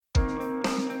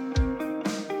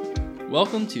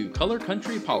Welcome to Color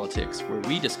Country Politics, where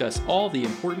we discuss all the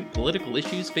important political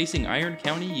issues facing Iron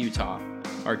County, Utah.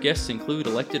 Our guests include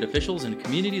elected officials and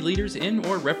community leaders in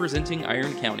or representing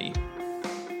Iron County.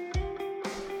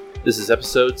 This is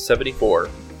episode 74,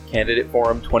 Candidate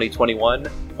Forum 2021,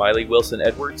 Miley Wilson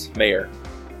Edwards, Mayor.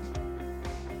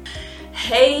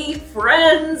 Hey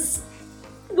friends!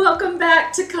 Welcome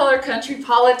back to Color Country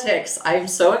Politics. I'm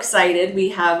so excited. We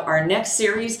have our next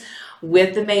series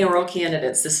with the mayoral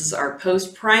candidates. This is our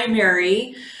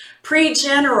post-primary,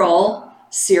 pre-general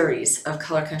series of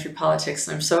Color Country Politics.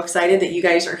 I'm so excited that you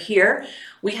guys are here.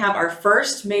 We have our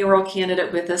first mayoral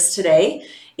candidate with us today,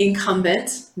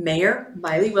 incumbent Mayor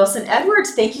Miley Wilson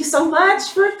Edwards. Thank you so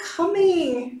much for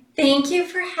coming. Thank you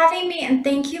for having me, and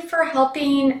thank you for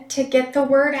helping to get the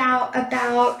word out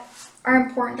about our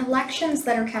important elections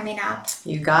that are coming up.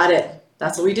 You got it.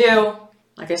 That's what we do.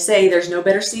 Like I say, there's no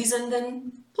better season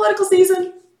than political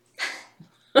season.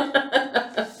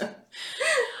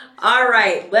 All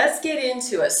right, let's get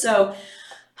into it. So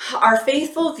our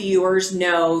faithful viewers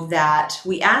know that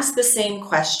we ask the same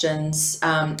questions,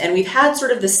 and we've had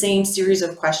sort of the same series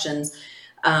of questions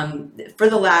for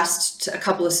the last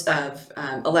couple of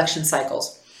election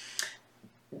cycles.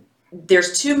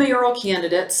 There's two mayoral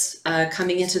candidates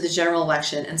coming into the general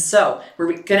election, and so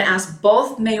we're going to ask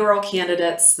both mayoral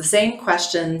candidates the same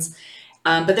questions,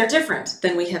 but they're different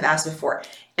than we have asked before.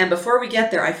 And before we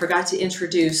get there, I forgot to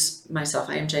introduce myself.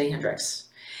 I am Jenny Hendricks,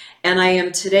 and I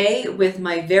am today with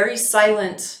my very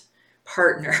silent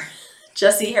partner,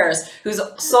 Jesse Harris, whose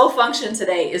sole function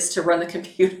today is to run the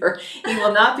computer. He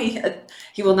will not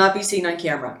be seen on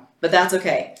camera, but that's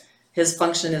okay. His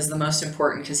function is the most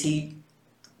important because he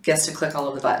gets to click all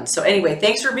of the buttons. So anyway,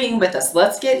 thanks for being with us.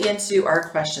 Let's get into our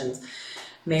questions.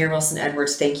 Mayor Wilson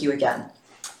Edwards, thank you again.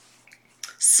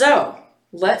 So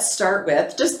let's start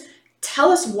with, just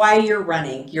tell us why you're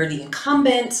running. You're the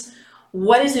incumbent.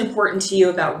 What is important to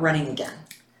you about running again?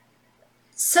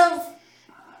 So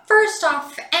first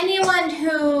off, anyone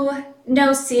who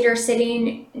knows Cedar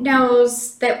City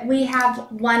knows that we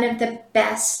have one of the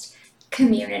best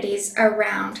communities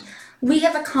around. We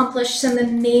have accomplished some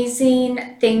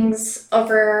amazing things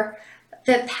over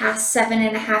the past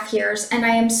 7.5 years, and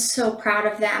I am so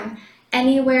proud of them.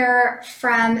 Anywhere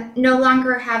from no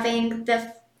longer having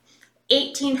the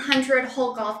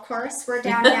 1,800-hole golf course, we're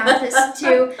down now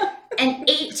to an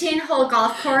 18-hole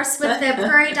golf course with the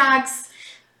prairie dogs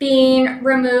being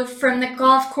removed from the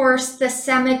golf course, the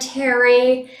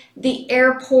cemetery, the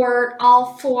airport,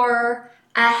 all for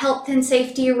health and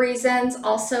safety reasons,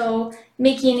 also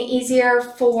making it easier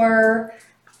for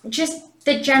just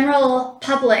the general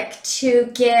public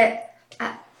to get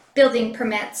building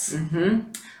permits.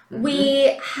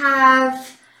 We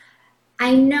have,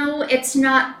 I know it's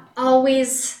not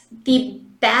always the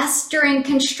best during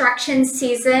construction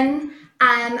season,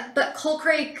 but Coal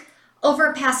Creek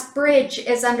Overpass Bridge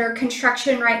is under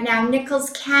construction right now. Nichols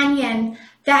Canyon,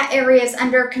 that area is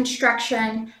under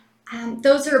construction.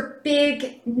 Those are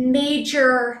big,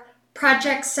 major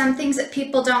projects. Some things that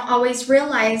people don't always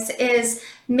realize is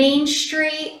Main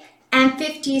Street and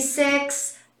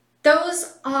 56.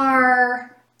 Those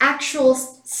are actual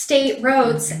state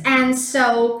roads, and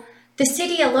so the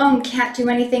city alone can't do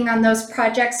anything on those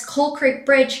projects. Coal Creek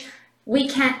Bridge, we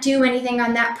can't do anything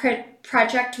on that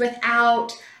project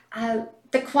without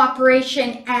the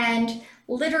cooperation and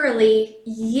literally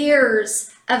years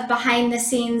of behind the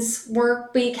scenes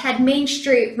work. We had Main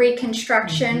Street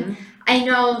reconstruction. I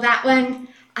know that one,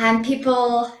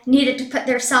 people needed to put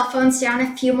their cell phones down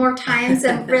a few more times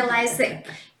and realize that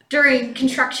during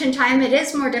construction time it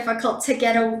is more difficult to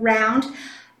get around.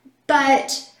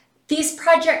 But these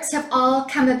projects have all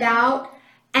come about,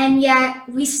 and yet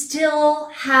we still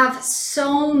have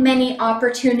so many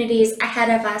opportunities ahead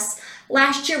of us.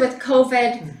 Last year with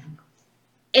COVID,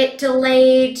 it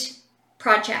delayed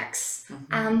projects.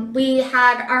 We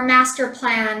had our master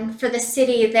plan for the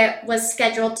city that was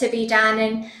scheduled to be done,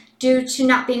 and due to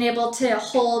not being able to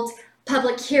hold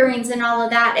public hearings and all of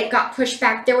that, it got pushed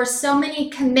back. There were so many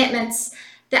commitments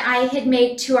that I had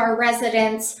made to our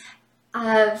residents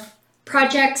of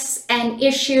projects and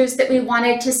issues that we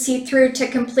wanted to see through to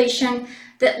completion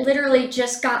that literally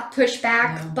just got pushed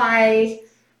back by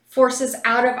forces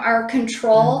out of our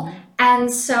control. And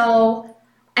so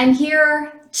I'm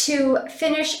here to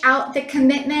finish out the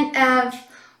commitment of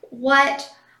what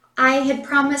I had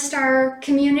promised our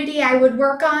community I would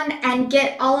work on and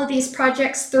get all of these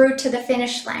projects through to the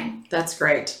finish line. That's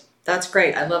great. That's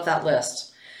great. I love that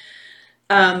list.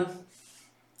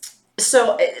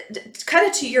 So kind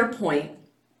of to your point,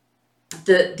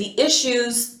 the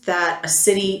issues that a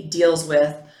city deals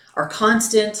with are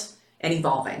constant and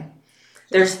evolving.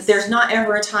 There's not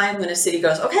ever a time when a city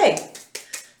goes, okay,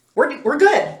 we're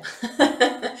good.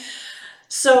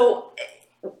 So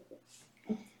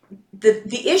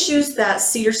the issues that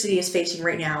Cedar City is facing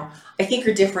right now, I think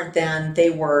are different than they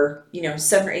were,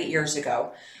 7 or 8 years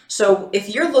ago. So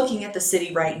if you're looking at the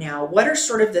city right now, what are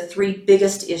sort of the 3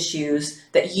 biggest issues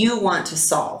that you want to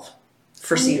solve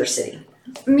for Cedar City?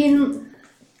 I mean,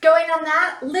 going on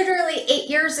that, literally 8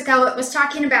 years ago, it was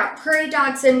talking about prairie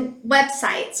dogs and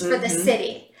websites for the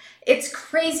city. It's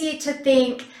crazy to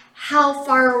think how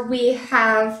far we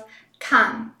have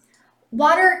come.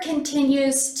 Water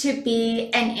continues to be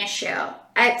an issue.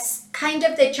 It's kind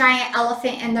of the giant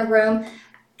elephant in the room.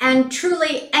 And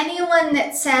truly, anyone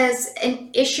that says an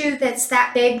issue that's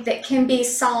that big that can be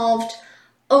solved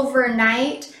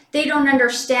overnight, they don't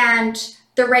understand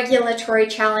the regulatory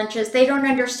challenges. They don't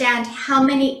understand how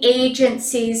many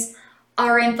agencies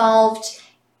are involved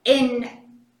in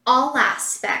all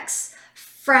aspects,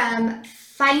 from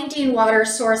finding water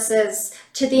sources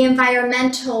to the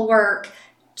environmental work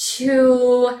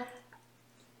to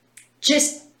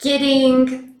just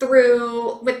getting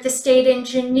through with the state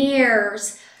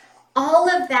engineers. All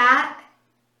of that,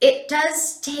 it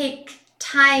does take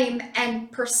time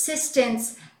and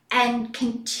persistence and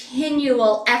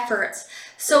continual efforts.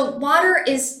 So water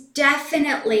is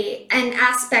definitely an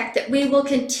aspect that we will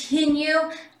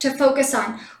continue to focus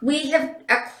on. We have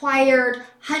acquired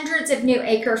hundreds of new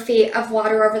acre feet of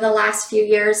water over the last few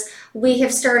years. We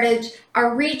have started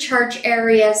our recharge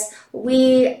areas.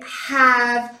 We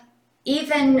have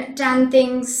even done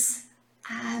things,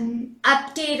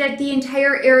 updated the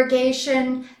entire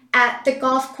irrigation at the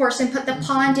golf course and put the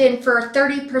pond in for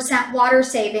 30% water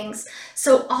savings.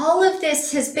 So all of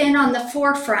this has been on the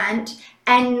forefront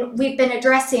and we've been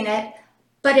addressing it,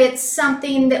 but it's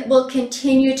something that will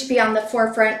continue to be on the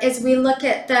forefront. As we look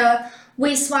at the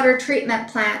wastewater treatment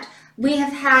plant, we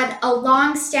have had a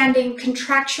long-standing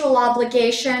contractual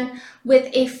obligation with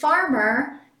a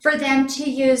farmer for them to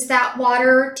use that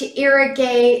water to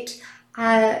irrigate,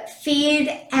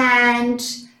 feed, and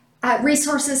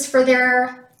resources for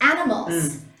their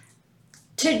animals.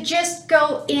 To just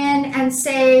go in and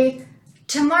say,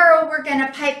 tomorrow we're going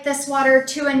to pipe this water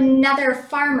to another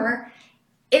farmer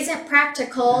isn't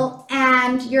practical,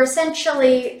 and you're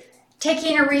essentially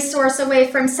taking a resource away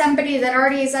from somebody that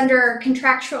already is under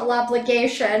contractual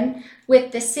obligation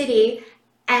with the city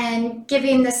and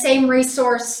giving the same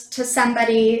resource to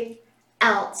somebody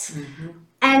else.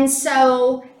 And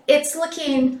so it's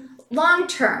looking long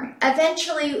term.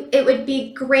 Eventually, it would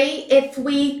be great if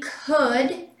we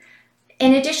could,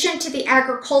 in addition to the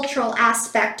agricultural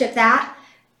aspect of that,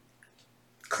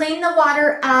 clean the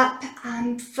water up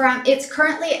from, it's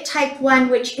currently at type 1,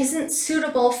 which isn't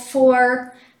suitable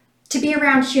to be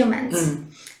around humans.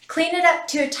 Clean it up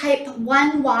to a type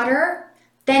 1 water,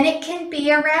 then it can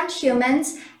be around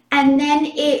humans, and then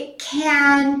it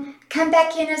can come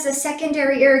back in as a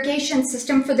secondary irrigation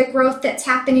system for the growth that's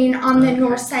happening on the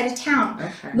north side of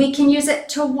town. We can use it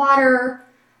to water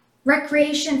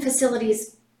recreation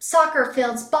facilities, soccer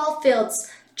fields, ball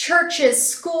fields, churches,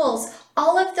 schools,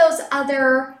 all of those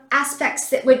other aspects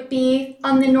that would be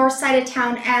on the north side of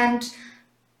town and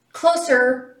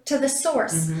closer to the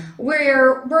source.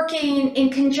 We're working in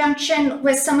conjunction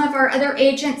with some of our other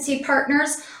agency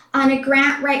partners on a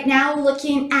grant right now,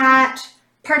 looking at,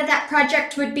 part of that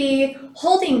project would be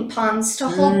holding ponds to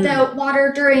hold the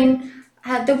water during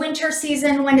the winter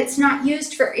season when it's not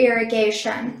used for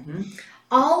irrigation.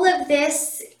 All of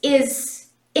this is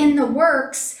in the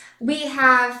works. We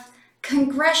have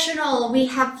congressional, we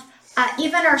have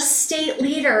even our state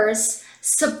leaders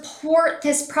support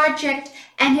this project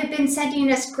and have been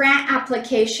sending us grant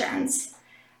applications.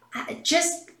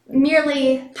 Just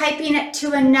merely piping it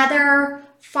to another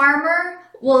farmer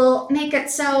will make it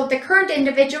so the current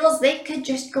individuals, they could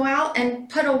just go out and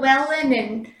put a well in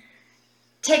and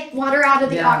take water out of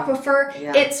the aquifer.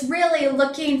 It's really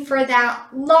looking for that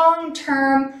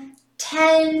long-term,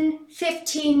 10,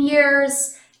 15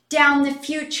 years down the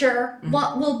future,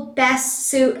 what will best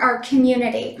suit our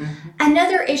community.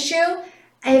 Another issue,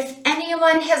 if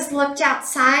anyone has looked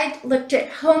outside, looked at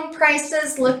home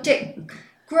prices, looked at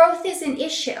growth, is an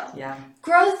issue.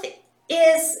 Growth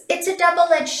it's a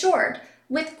double-edged sword.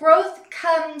 With growth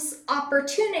comes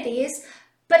opportunities,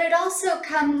 but it also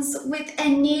comes with a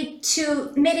need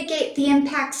to mitigate the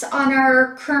impacts on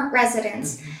our current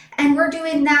residents. And we're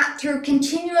doing that through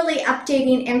continually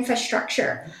updating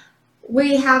infrastructure.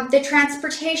 We have the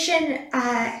transportation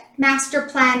master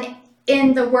plan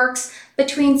in the works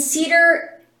between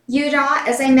Cedar, UDOT,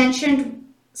 as I mentioned,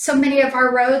 so many of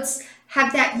our roads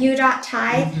have that UDOT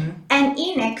tie, and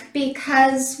Enoch, because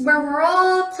because where we're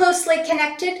all closely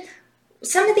connected,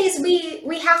 some of these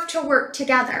we have to work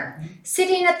together.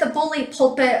 Sitting at the bully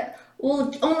pulpit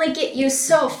will only get you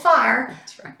so far,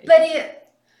 That's right. but it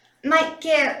might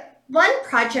get one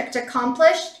project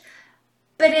accomplished.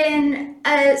 But in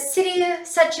a city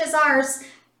such as ours,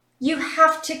 you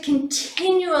have to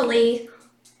continually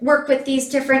work with these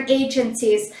different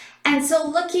agencies. And so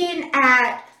looking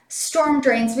at storm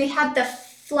drains, we had the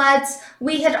floods,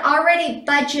 we had already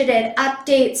budgeted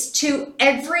updates to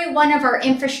every one of our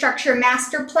infrastructure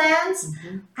master plans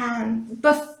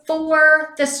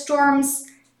before the storms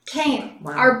came.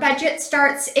 Wow. Our budget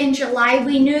starts in July.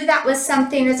 We knew that was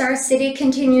something as our city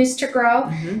continues to grow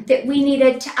that we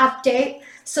needed to update.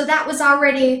 So that was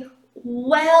already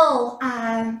well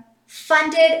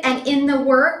funded and in the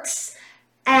works.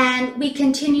 And we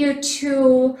continue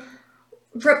to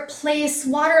replace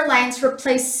water lines,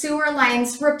 replace sewer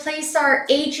lines, replace our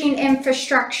aging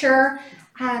infrastructure.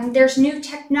 There's new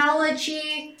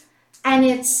technology, and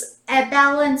it's a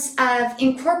balance of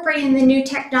incorporating the new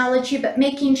technology, but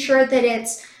making sure that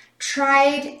it's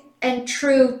tried and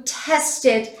true,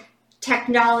 tested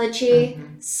technology.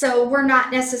 So we're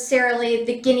not necessarily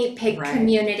the guinea pig Right.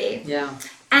 community. Yeah.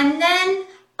 And then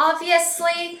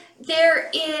obviously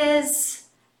there is,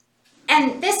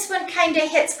 and this one kind of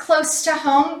hits close to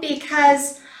home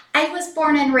because I was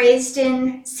born and raised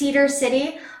in Cedar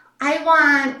City. I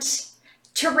want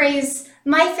to raise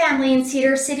my family in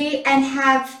Cedar City and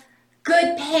have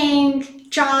good paying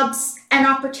jobs and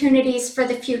opportunities for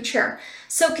the future.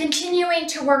 So continuing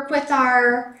to work with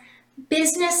our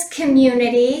business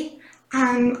community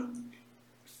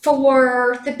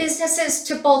for the businesses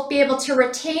to both be able to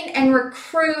retain and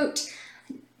recruit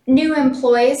new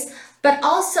employees, but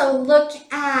also look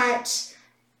at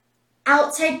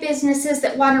outside businesses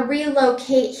that want to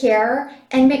relocate here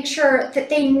and make sure that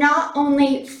they not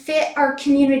only fit our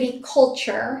community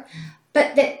culture,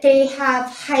 but that they have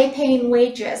high-paying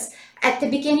wages. At the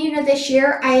beginning of this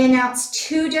year, I announced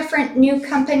 2 different new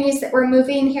companies that were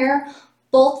moving here.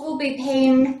 Both will be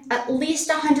paying at least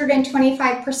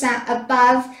 125%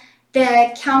 above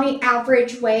the county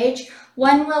average wage.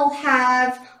 One will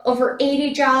have over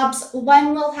 80 jobs,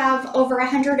 one will have over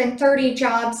 130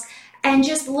 jobs, and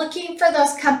just looking for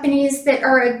those companies that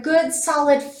are a good,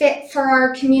 solid fit for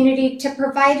our community to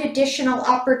provide additional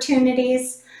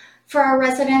opportunities for our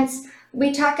residents.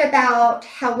 We talk about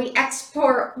how we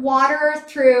export water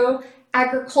through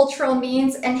agricultural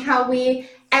means and how we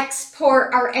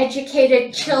export our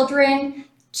educated children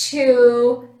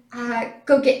to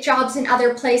go get jobs in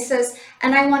other places.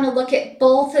 And I want to look at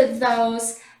both of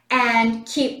those and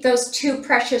keep those 2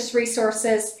 precious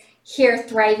resources here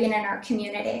thriving in our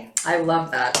community. I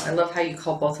love that. I love how you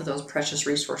call both of those precious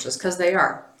resources, because they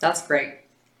are. That's great.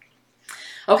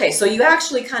 Okay, so you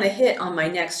actually kind of hit on my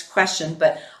next question,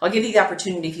 but I'll give you the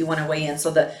opportunity if you want to weigh in.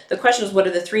 So the question was, what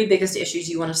are the 3 biggest issues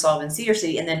you want to solve in Cedar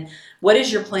City? And then what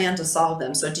is your plan to solve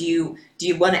them? So do you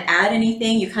want to add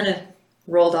anything? You kind of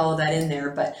rolled all of that in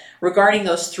there, but regarding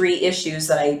those 3 issues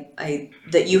that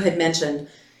that you had mentioned,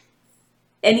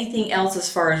 anything else as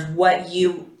far as what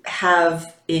you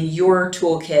have in your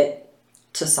toolkit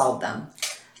to solve them?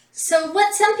 So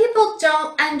what some people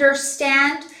don't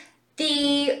understand,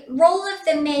 the role of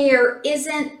the mayor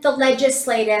isn't the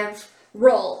legislative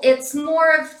role. It's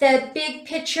more of the big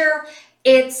picture.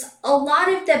 It's a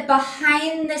lot of the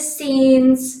behind the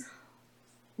scenes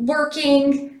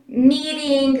working,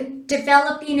 meeting,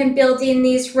 developing and building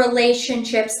these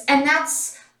relationships. And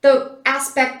that's the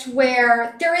aspect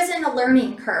where there isn't a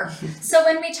learning curve. So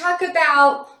when we talk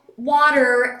about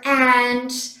water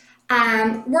and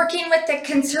working with the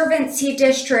Conservancy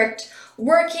District,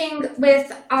 working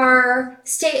with our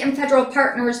state and federal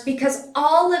partners, because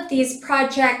all of these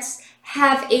projects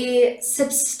have a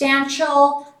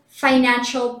substantial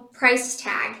financial price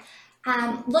tag.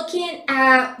 Looking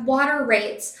at water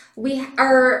rates, we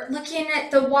are looking at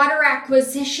the water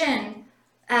acquisition,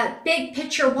 big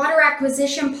picture water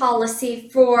acquisition policy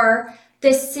for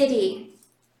the city.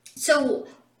 So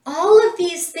all of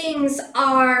these things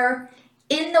are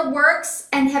in the works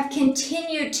and have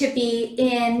continued to be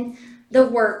in the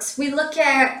works. We look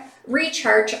at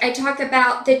recharge. I talk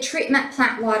about the treatment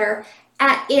plant water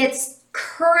at its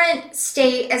current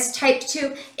state as type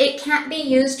 2. It can't be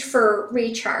used for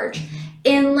recharge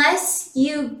unless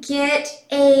you get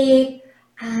a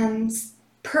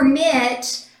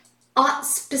permit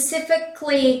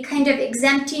specifically kind of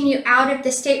exempting you out of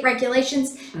the state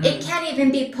regulations. It can't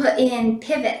even be put in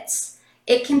pivots.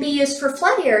 It can be used for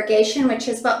flood irrigation, which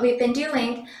is what we've been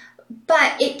doing,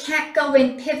 but it can't go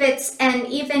in pivots. And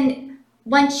even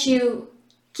once you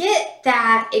get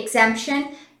that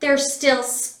exemption, There's still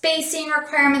spacing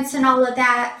requirements and all of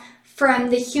that from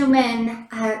the human,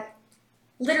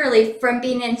 literally from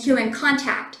being in human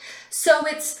contact. So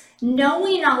it's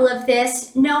knowing all of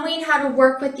this, knowing how to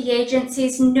work with the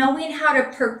agencies, knowing how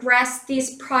to progress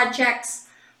these projects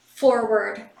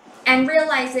forward, and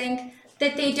realizing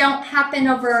that they don't happen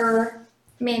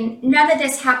none of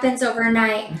this happens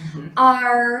overnight.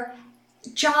 Our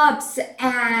jobs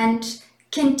and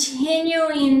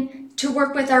continuing to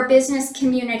work with our business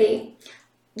community.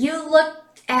 You look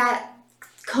at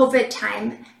COVID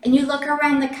time and you look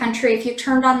around the country, if you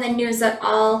turned on the news at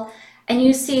all, and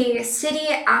you see city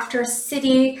after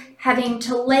city having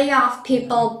to lay off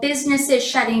people, businesses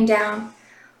shutting down.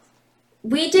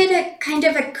 We did a kind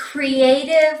of a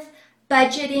creative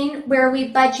budgeting where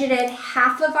we budgeted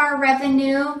half of our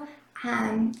revenue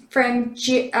from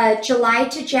July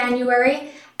to January,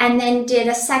 and then did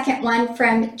a second one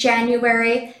from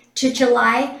January to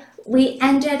July. We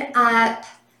ended up,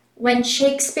 when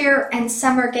Shakespeare and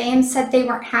Summer Games said they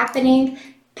weren't happening,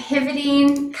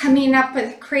 pivoting, coming up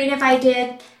with a creative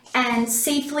idea, and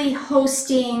safely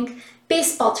hosting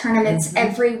baseball tournaments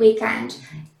every weekend.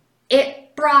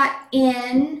 It brought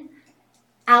in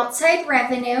outside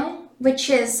revenue, which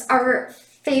is our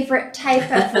favorite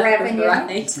type of revenue.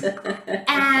 Right.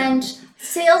 And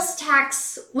sales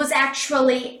tax was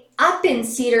actually up in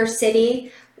Cedar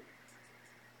City.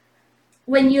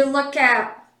 When you look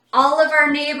at all of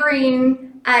our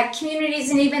neighboring communities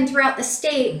and even throughout the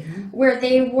state, where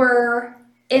they were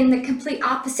in the complete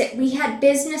opposite. We had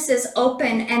businesses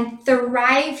open and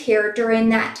thrive here during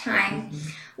that time,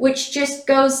 which just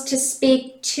goes to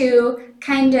speak to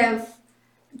kind of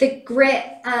the grit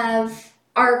of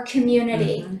our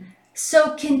community.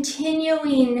 So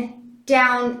continuing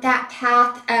down that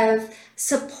path of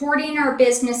supporting our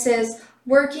businesses,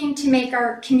 working to make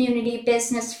our community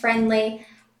business friendly,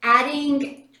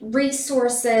 adding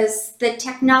resources, the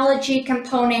technology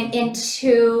component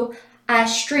into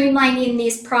streamlining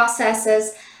these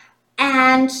processes,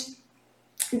 and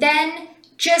then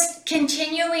just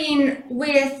continuing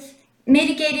with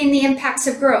mitigating the impacts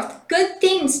of growth. Good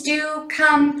things do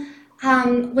come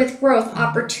with growth.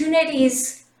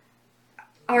 Opportunities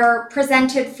are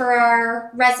presented for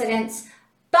our residents,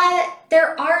 but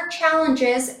there are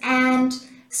challenges, and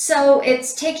so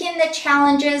it's taking the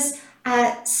challenges,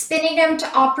 spinning them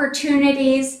to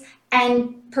opportunities,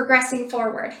 and progressing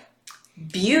forward.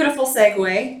 Beautiful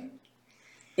segue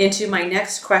into my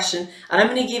next question. And I'm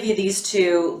going to give you these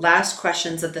two last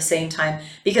questions at the same time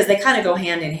because they kind of go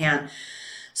hand in hand.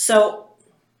 So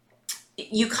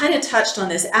you kind of touched on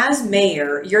this. As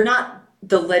mayor, you're not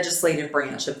the legislative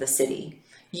branch of the city.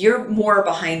 You're more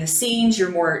behind the scenes. You're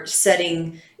more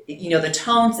setting, the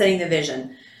tone, setting the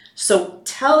vision. So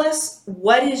tell us,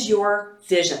 what is your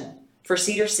vision for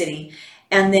Cedar City?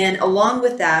 And then along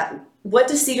with that, what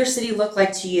does Cedar City look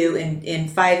like to you in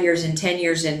 5 years, in 10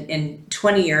 years, in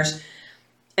 20 years?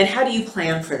 And how do you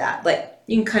plan for that? Like,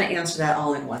 you can kind of answer that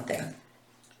all in one thing.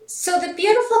 So the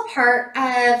beautiful part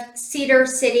of Cedar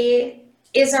City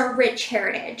is our rich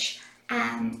heritage.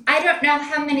 I don't know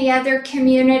how many other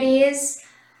communities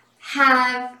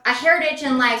have a heritage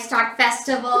and livestock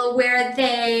festival where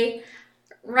they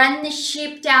run the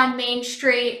sheep down Main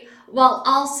Street while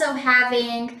also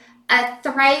having a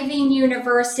thriving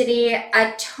university,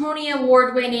 a Tony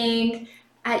Award-winning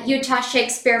Utah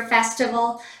Shakespeare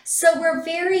Festival. So we're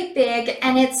very big,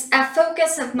 and it's a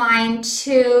focus of mine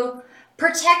to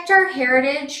protect our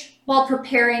heritage while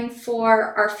preparing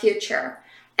for our future.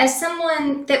 As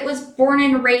someone that was born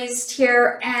and raised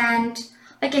here, and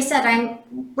like I said, I'm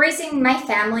raising my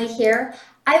family here,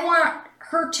 I want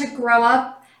her to grow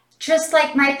up just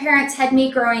like my parents had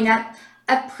me growing up,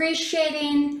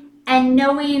 appreciating and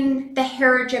knowing the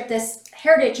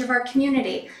heritage of our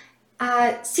community.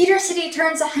 Cedar City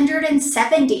turns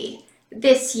 170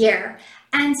 this year.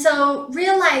 And so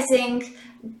realizing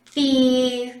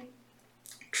the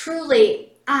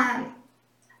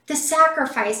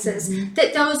sacrifices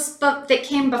that those that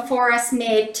came before us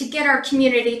made to get our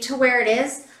community to where it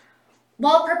is,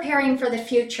 while preparing for the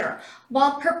future,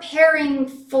 while preparing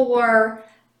for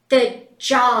the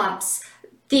jobs,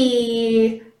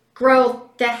 the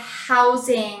growth, the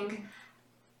housing,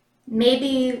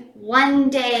 maybe one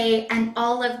day an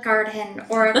Olive Garden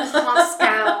or a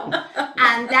Costco.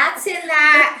 And that's in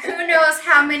that, who knows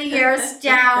how many years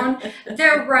down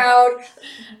the road.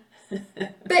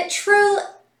 But true,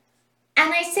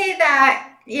 and I say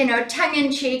that, tongue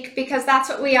in cheek, because that's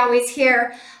what we always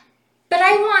hear. But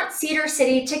I want Cedar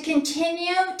City to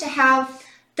continue to have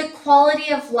the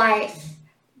quality of life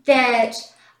that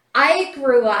I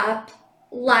grew up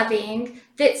loving,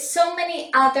 that so many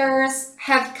others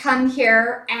have come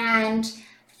here and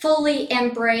fully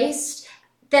embraced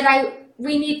that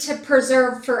we need to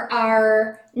preserve for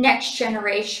our next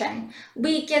generation.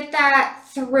 We get that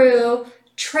through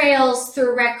trails,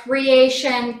 through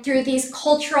recreation, through these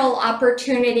cultural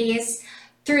opportunities,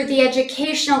 through the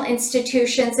educational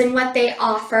institutions and what they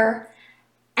offer,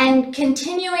 and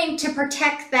continuing to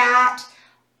protect that,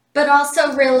 but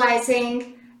also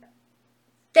realizing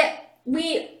that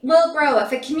we will grow.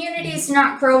 If a community is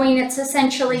not growing, it's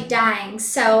essentially dying.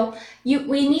 So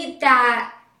we need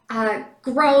that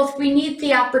growth, we need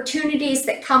the opportunities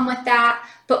that come with that,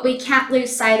 but we can't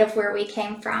lose sight of where we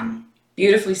came from.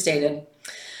 Beautifully stated.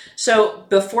 So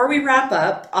before we wrap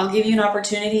up, I'll give you an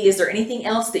opportunity. Is there anything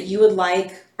else that you would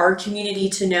like our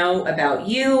community to know about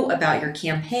you, about your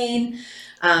campaign?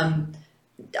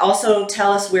 Also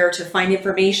tell us where to find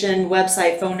information,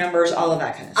 website, phone numbers, all of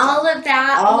that kind of stuff. All of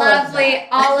that, all lovely, of that.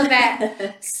 all of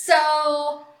it.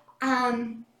 So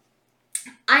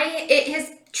it has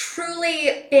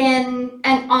truly been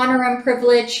an honor and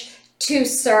privilege to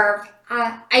serve.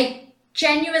 I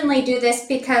genuinely do this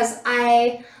because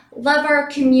I love our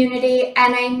community,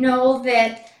 and I know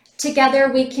that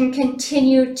together we can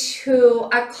continue to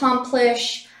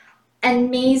accomplish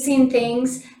amazing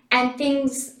things and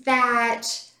things that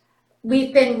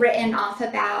we've been written off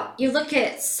about. You look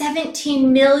at $17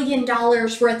 million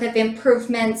worth of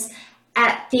improvements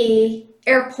at the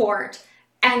airport,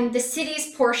 and the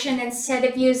city's portion, instead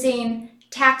of using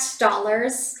tax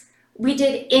dollars, we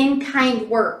did in-kind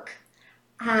work.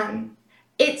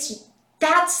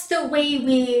 That's the way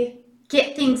we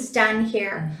get things done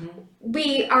here. Mm-hmm.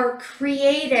 We are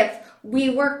creative. We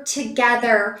work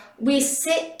together. We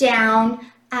sit down.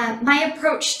 My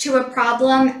approach to a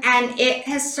problem, and it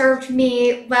has served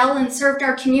me well and served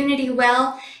our community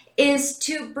well, is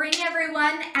to bring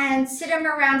everyone and sit them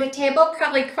around a table,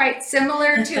 probably quite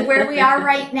similar to where we are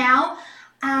right now,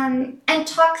 and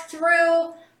talk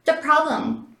through the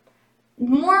problem.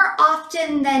 More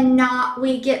often than not,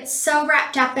 we get so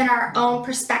wrapped up in our own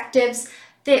perspectives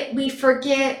that we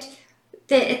forget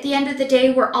that at the end of the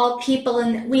day, we're all people,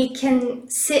 and we can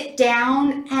sit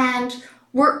down and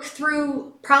work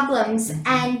through problems. Mm-hmm.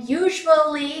 And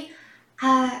usually,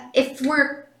 if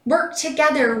we're work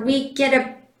together, we get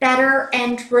a better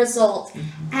end result.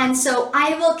 Mm-hmm. And so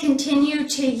I will continue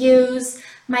to use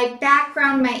my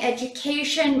background, my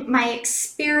education, my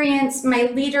experience, my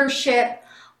leadership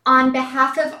on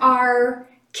behalf of our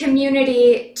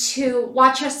community to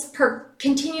watch us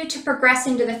continue to progress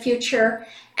into the future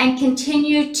and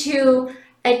continue to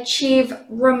achieve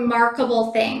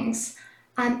remarkable things.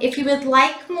 If you would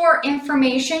like more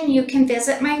information, you can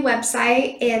visit my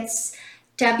website. It's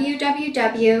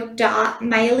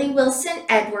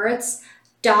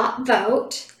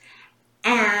www.MileyWilsonEdwards.vote.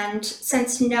 And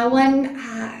since no one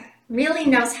really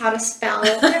knows how to spell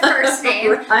the first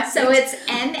name, right. So it's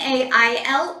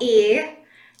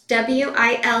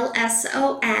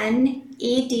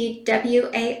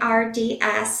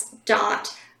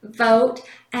MaileyWilsonEdwards.vote.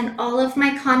 And all of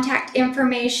my contact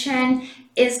information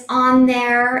is on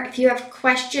there. If you have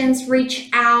questions, reach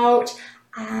out.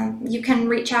 You can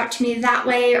reach out to me that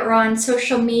way or on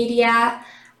social media.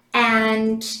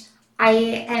 And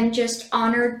I am just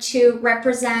honored to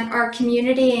represent our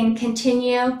community and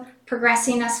continue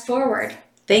progressing us forward.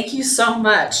 Thank you so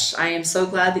much. I am so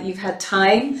glad that you've had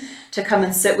time to come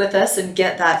and sit with us and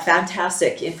get that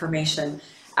fantastic information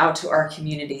out to our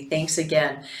community. Thanks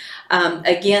again.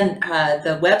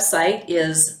 The website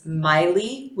is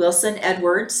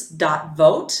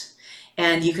MileyWilsonEdwards.vote,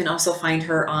 and you can also find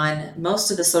her on most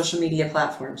of the social media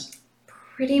platforms.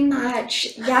 Pretty much,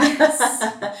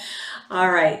 yes.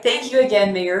 All right. Thank you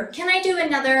again, Mayor. Can I do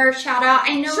another shout out?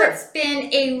 I know Sure. It's been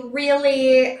a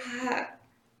really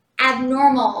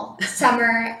abnormal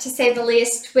summer, to say the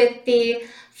least, with the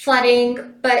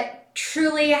flooding, but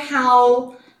truly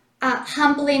how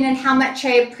humbling and how much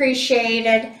I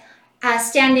appreciated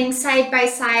standing side by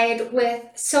side with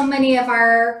so many of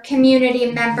our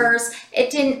community members. It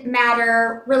didn't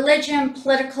matter religion,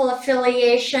 political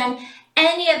affiliation,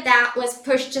 any of that was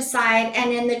pushed aside.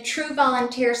 And in the true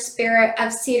volunteer spirit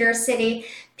of Cedar City,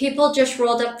 people just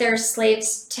rolled up their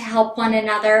sleeves to help one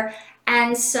another.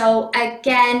 And so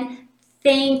again,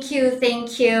 thank you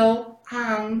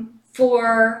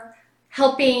for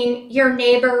helping your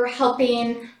neighbor,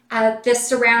 helping the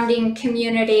surrounding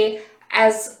community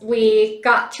as we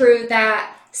got through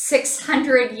that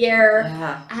 600-year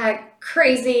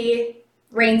crazy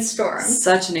rainstorm.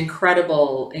 Such an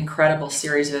incredible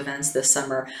series of events this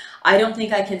summer. I don't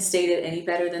think I can state it any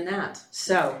better than that.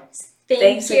 So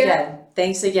Thanks you.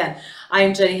 Thanks again. I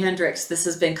am Jenny Hendricks. This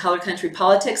has been Color Country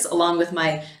Politics, along with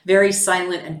my very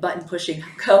silent and button-pushing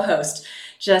co-host,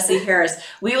 Jesse Harris.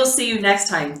 We will see you next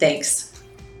time. Thanks.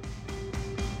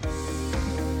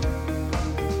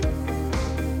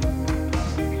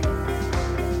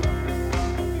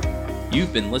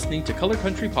 You've been listening to Color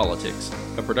Country Politics,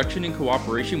 a production in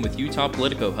cooperation with Utah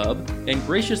Politico Hub and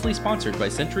graciously sponsored by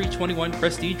Century 21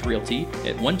 Prestige Realty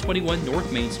at 121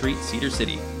 North Main Street, Cedar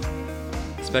City.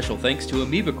 Special thanks to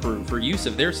Amoeba Crew for use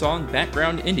of their song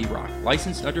Background Indie Rock,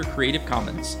 licensed under Creative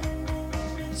Commons.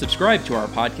 Subscribe to our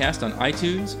podcast on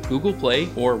iTunes, Google Play,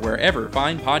 or wherever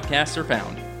fine podcasts are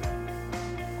found.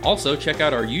 Also, check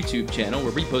out our YouTube channel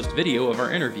where we post video of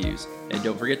our interviews. And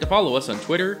don't forget to follow us on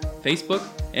Twitter, Facebook,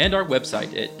 and our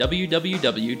website at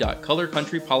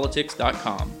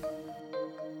www.colorcountrypolitics.com.